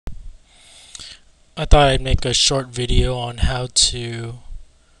I thought I'd make a short video on how to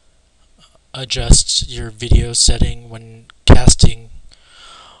adjust your video setting when casting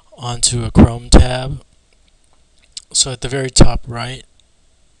onto a Chrome tab. So at the very top right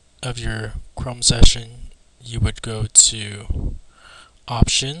of your Chrome session, you would go to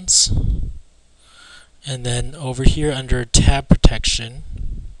Options, and then over here under Tab Protection,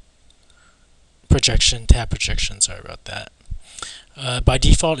 Tab Protection, sorry about that. By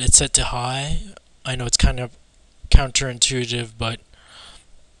default, it's set to high. I know it's kind of counterintuitive, but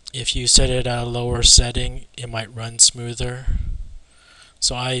if you set it at a lower setting, it might run smoother.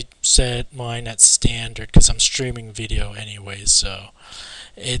 So I set mine at standard because I'm streaming video anyway, so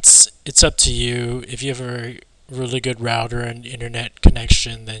it's up to you. If you have a really good router and internet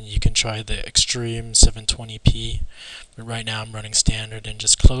connection, then you can try the extreme 720p. But right now I'm running standard, and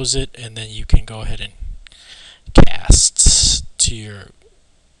just close it, and then you can go ahead and cast to your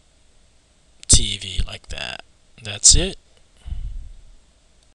TV like that. That's it.